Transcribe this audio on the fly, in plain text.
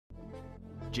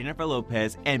Jennifer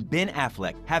Lopez and Ben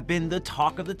Affleck have been the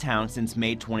talk of the town since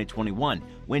May 2021,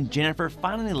 when Jennifer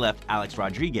finally left Alex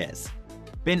Rodriguez.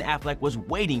 Ben Affleck was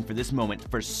waiting for this moment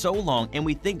for so long, and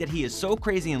we think that he is so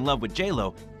crazy in love with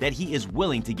J.Lo that he is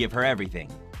willing to give her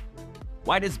everything.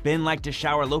 Why does Ben like to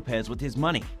shower Lopez with his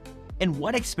money? And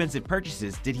what expensive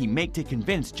purchases did he make to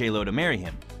convince J.Lo to marry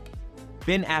him?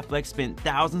 Ben Affleck spent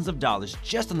thousands of dollars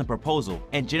just on the proposal,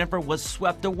 and Jennifer was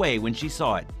swept away when she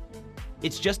saw it.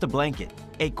 It's just a blanket,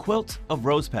 a quilt of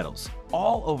rose petals,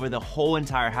 all over the whole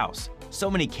entire house.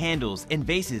 So many candles and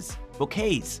vases,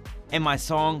 bouquets, and my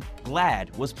song,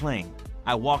 Glad, was playing.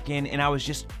 I walk in and I was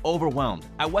just overwhelmed.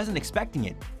 I wasn't expecting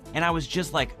it, and I was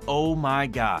just like, oh my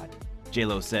God,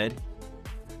 J.Lo said.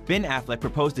 Ben Affleck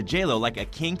proposed to J.Lo like a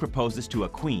king proposes to a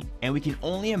queen, and we can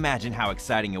only imagine how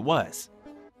exciting it was.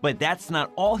 But that's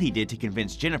not all he did to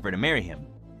convince Jennifer to marry him.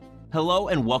 Hello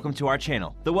and welcome to our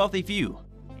channel, The Wealthy Few.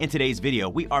 In today's video,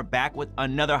 we are back with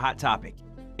another hot topic: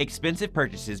 expensive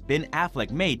purchases Ben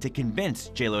Affleck made to convince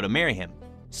J.Lo to marry him.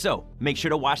 So make sure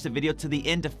to watch the video to the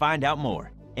end to find out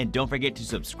more. And don't forget to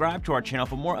subscribe to our channel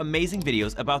for more amazing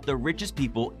videos about the richest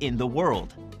people in the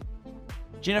world.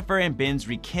 Jennifer and Ben's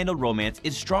rekindled romance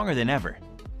is stronger than ever.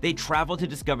 They traveled to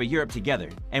discover Europe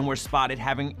together and were spotted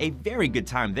having a very good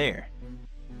time there.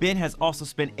 Ben has also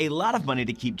spent a lot of money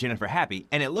to keep Jennifer happy,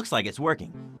 and it looks like it's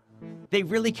working. They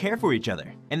really care for each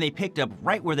other, and they picked up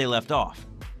right where they left off.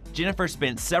 Jennifer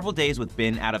spent several days with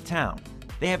Ben out of town.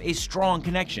 They have a strong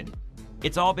connection.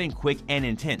 It's all been quick and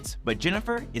intense, but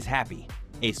Jennifer is happy,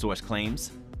 a source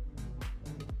claims.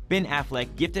 Ben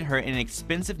Affleck gifted her an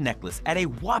expensive necklace at a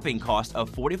whopping cost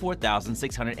of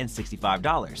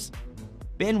 $44,665.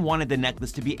 Ben wanted the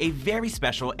necklace to be a very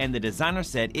special, and the designer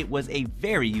said it was a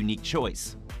very unique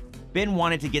choice. Ben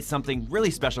wanted to get something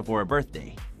really special for her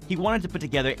birthday. He wanted to put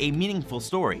together a meaningful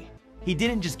story. He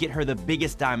didn't just get her the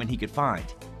biggest diamond he could find.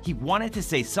 He wanted to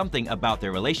say something about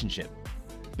their relationship.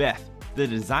 Beth, the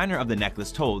designer of the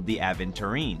necklace, told the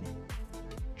Aventurine.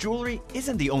 Jewelry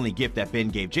isn't the only gift that Ben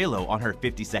gave J.Lo on her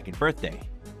 52nd birthday.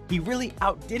 He really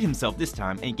outdid himself this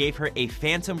time and gave her a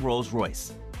phantom Rolls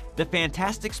Royce, the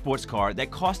fantastic sports car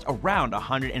that cost around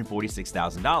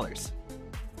 $146,000.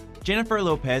 Jennifer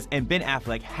Lopez and Ben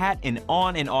Affleck had an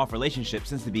on and off relationship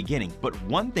since the beginning, but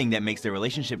one thing that makes their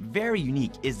relationship very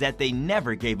unique is that they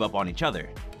never gave up on each other.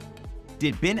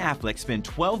 Did Ben Affleck spend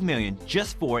 $12 million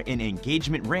just for an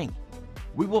engagement ring?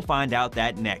 We will find out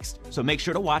that next, so make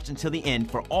sure to watch until the end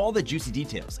for all the juicy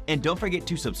details, and don't forget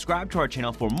to subscribe to our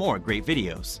channel for more great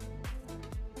videos.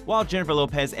 While Jennifer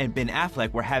Lopez and Ben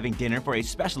Affleck were having dinner for a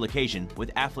special occasion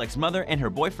with Affleck's mother and her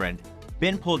boyfriend,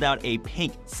 Ben pulled out a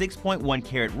pink 6.1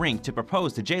 carat ring to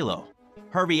propose to J.Lo.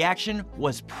 Her reaction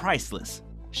was priceless.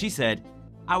 She said,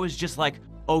 "I was just like,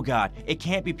 oh God, it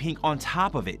can't be pink on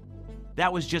top of it.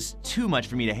 That was just too much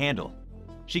for me to handle."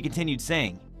 She continued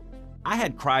saying, "I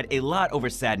had cried a lot over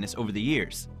sadness over the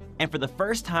years, and for the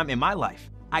first time in my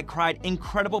life, I cried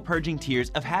incredible purging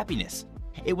tears of happiness.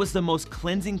 It was the most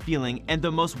cleansing feeling and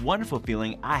the most wonderful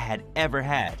feeling I had ever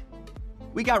had."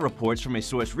 We got reports from a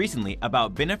source recently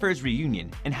about Jennifer's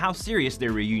reunion and how serious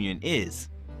their reunion is.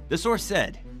 The source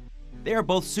said, "They are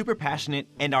both super passionate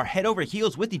and are head over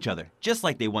heels with each other, just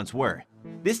like they once were.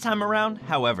 This time around,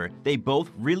 however, they both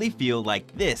really feel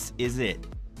like this is it."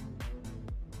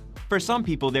 For some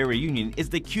people, their reunion is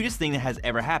the cutest thing that has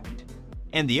ever happened,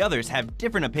 and the others have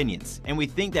different opinions, and we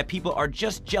think that people are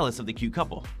just jealous of the cute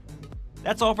couple.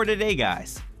 That's all for today,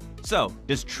 guys. So,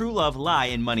 does true love lie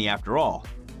in money after all?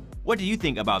 What do you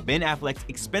think about Ben Affleck's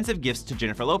expensive gifts to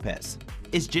Jennifer Lopez?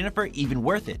 Is Jennifer even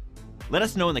worth it? Let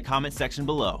us know in the comment section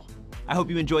below. I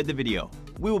hope you enjoyed the video.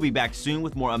 We will be back soon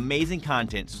with more amazing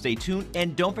content, so stay tuned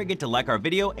and don't forget to like our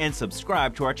video and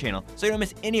subscribe to our channel so you don't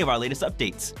miss any of our latest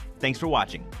updates. Thanks for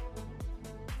watching.